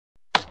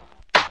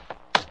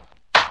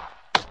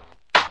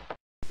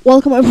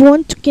Welcome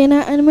everyone to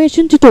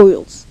K9Animation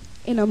tutorials,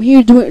 and I'm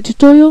here doing a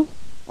tutorial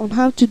on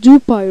how to do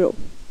Pyro.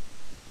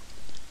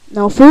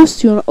 Now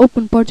first you want to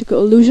open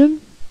Particle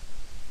Illusion.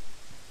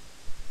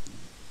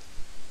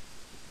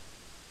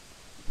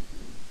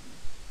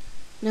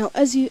 Now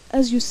as you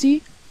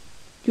see,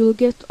 you'll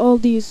get all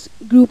these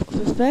group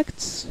of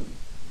effects,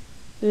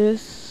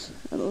 this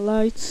and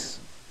lights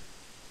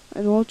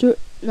and water.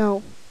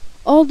 Now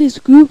all these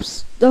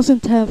groups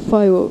doesn't have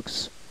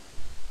fireworks,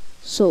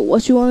 so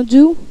what you want to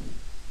do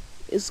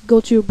is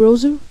go to your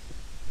browser,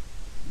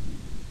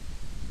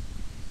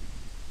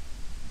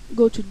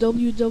 go to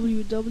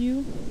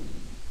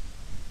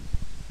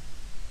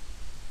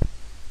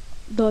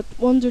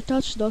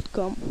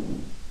www.wondertouch.com.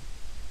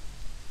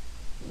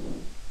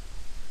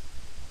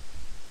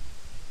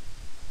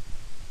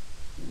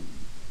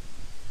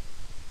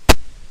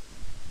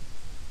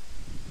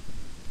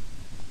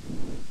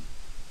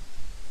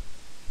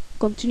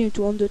 Continue to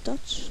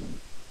WonderTouch.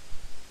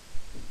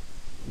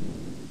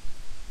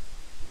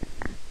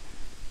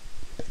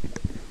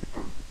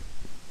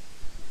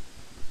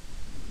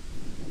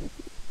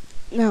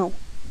 Now,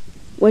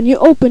 when you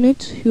open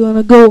it, you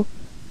wanna go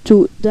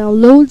to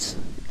Downloads,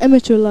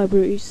 Emitter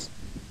Libraries.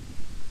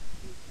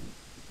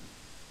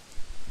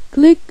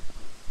 Click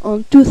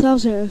on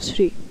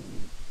 2003.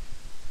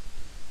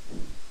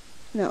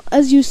 Now,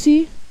 as you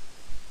see,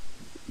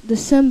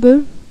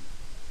 December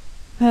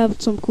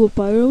have some cool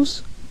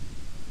pyros.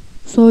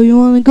 So you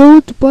wanna go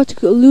to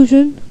Particle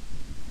Illusion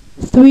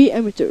 3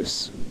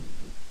 Emitters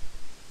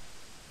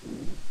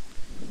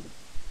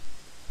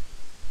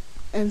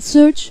and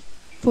search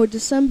for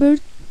December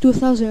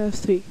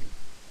 2003.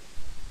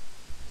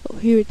 So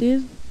here it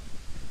is.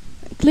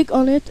 Click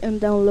on it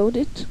and download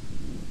it.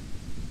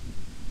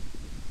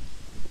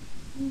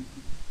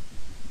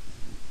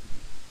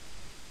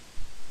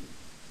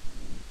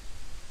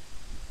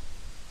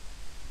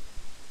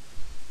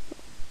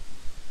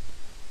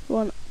 You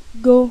wanna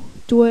go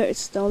to where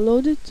it's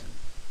downloaded,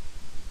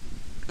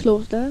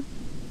 close that,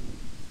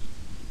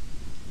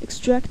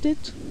 extract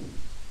it,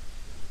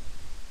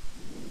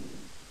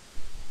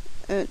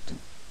 and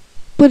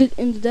put it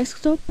in the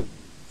desktop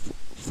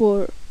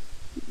for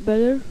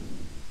better.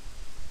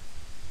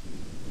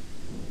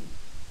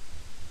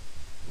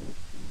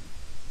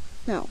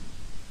 Now,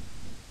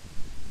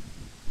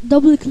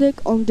 double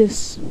click on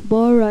this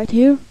bar right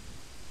here,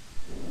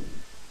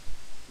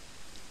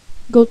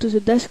 go to the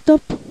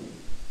desktop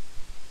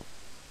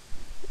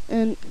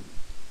and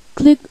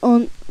click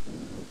on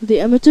the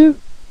emitter.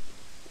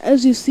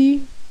 As you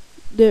see,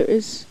 there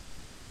is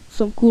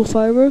some cool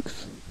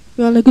fireworks.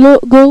 You wanna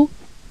go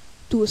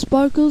to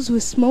sparkles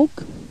with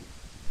smoke,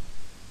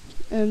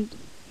 and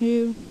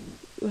here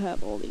you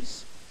have all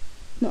these.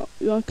 Now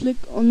you wanna click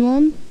on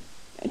one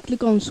and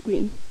click on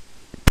screen.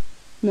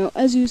 Now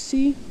as you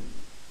see,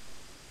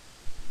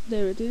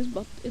 there it is,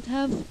 but it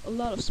have a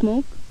lot of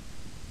smoke.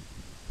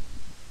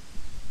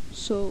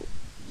 So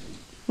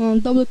you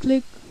wanna double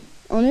click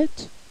on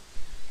it,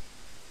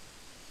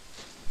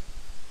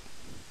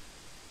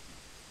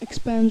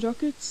 expand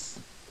rockets,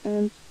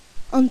 and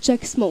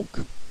uncheck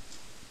smoke.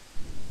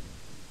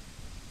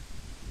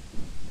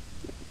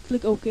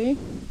 Click OK.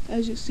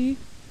 As you see,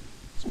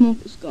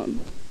 smoke is gone.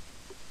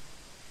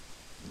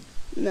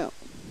 Now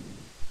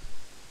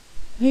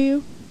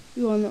here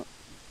you wanna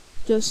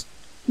just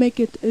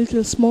make it a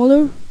little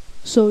smaller,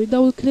 so you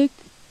double click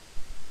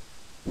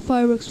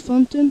fireworks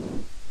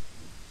fountain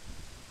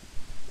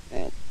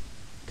and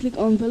click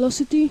on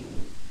velocity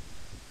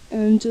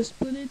and just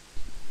put it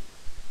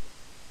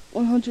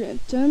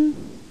 110.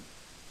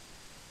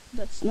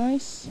 That's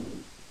nice.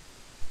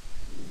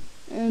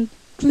 And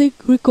click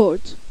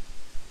record.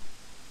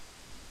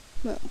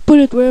 Now put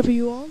it wherever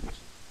you want,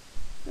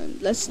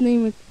 and let's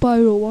name it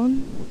Pyro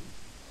 1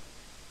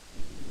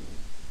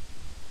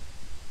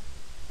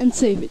 and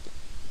save it.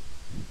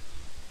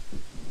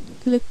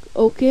 Click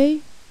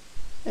OK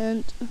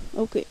and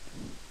OK.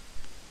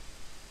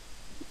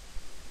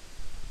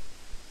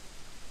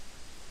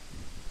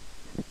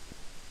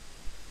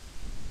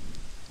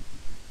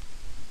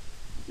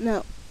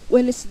 Now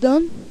when it's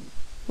done,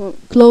 well,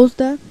 close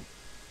that.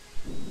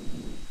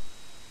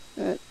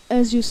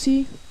 As you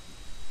see,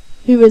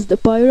 here is the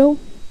pyro.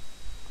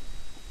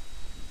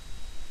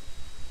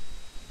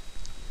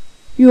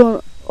 You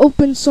want to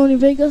open Sony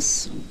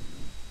Vegas.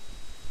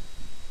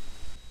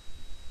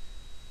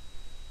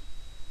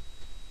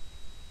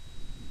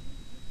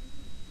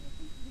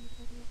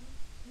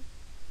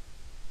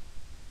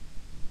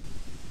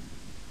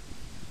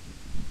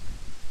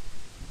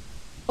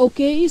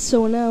 Okay,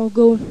 so now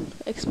go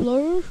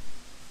Explorer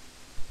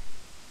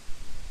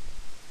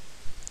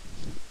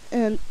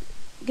and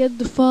get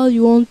the file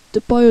you want the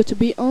pyro to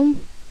be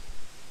on.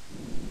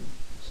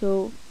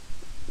 So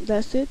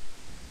that's it,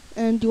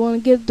 and you want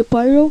to get the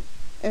pyro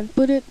and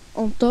put it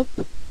on top.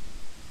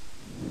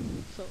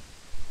 So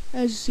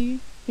as you see,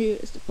 here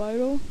is the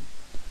pyro.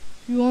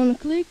 You want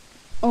to click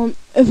on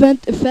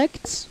Event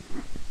Effects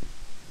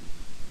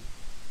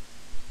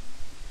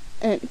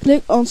and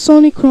click on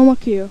Sony Chroma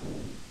Key.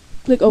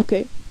 Click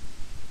OK.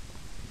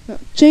 Now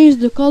change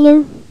the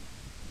color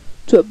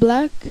to a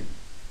black.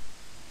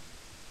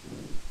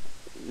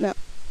 Now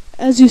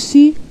as you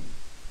see,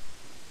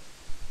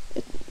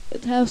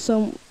 it has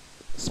some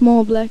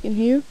small black in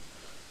here,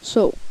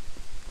 so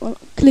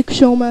click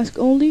show mask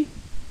only.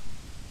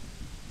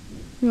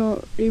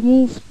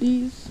 Remove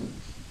these.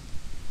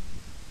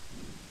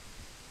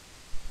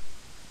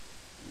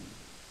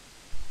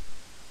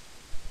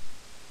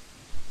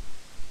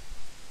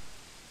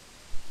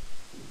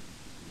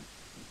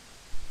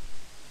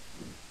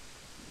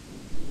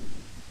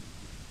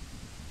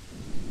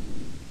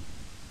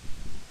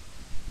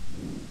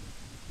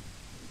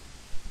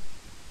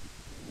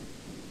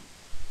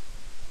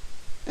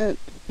 And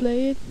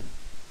play it,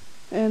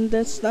 and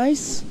that's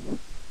nice.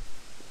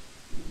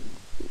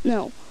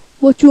 Now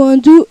what you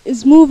want to do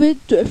is move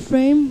it to a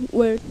frame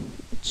where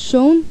it's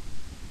shown,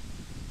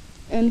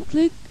 and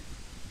click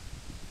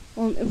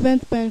on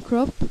event pan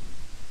crop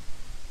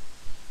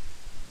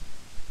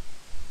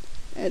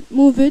and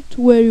move it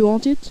where you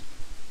want it.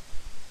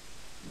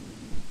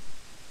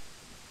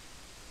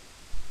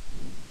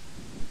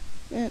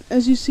 And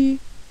as you see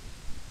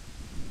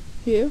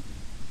here,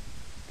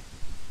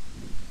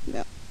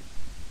 now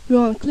you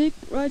want to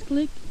right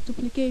click,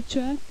 duplicate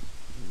track,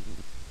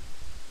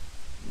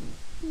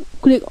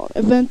 click on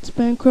event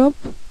pan crop,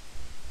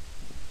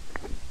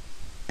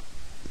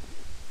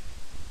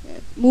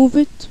 and move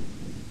it.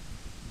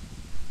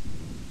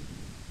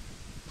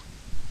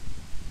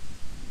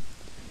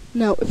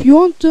 Now if you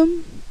want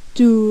them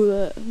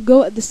to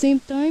go at the same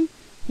time,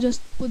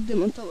 just put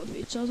them on top of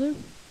each other.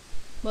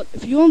 But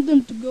if you want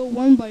them to go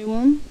one by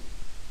one,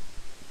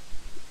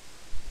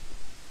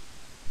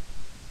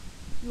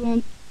 you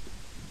want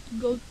to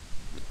go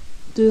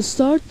to the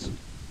start,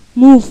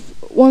 move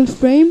one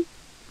frame,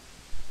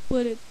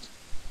 put it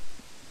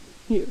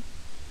here.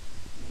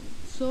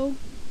 So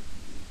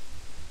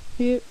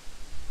here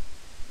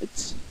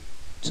it's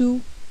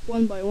two,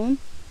 one by one.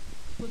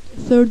 Put a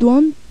third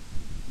one.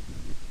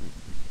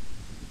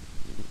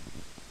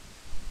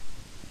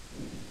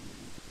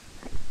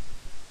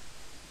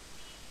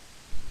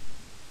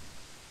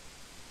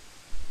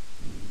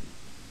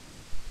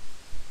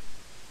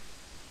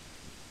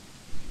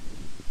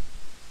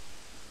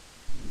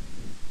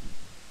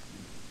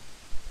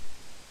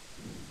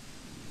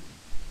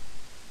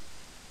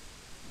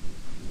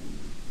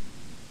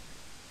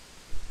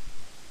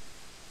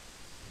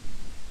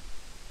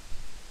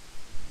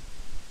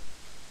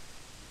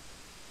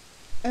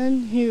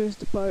 And here is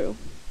the Pyro.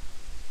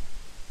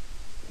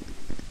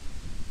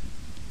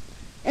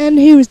 And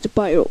here is the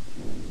Pyro.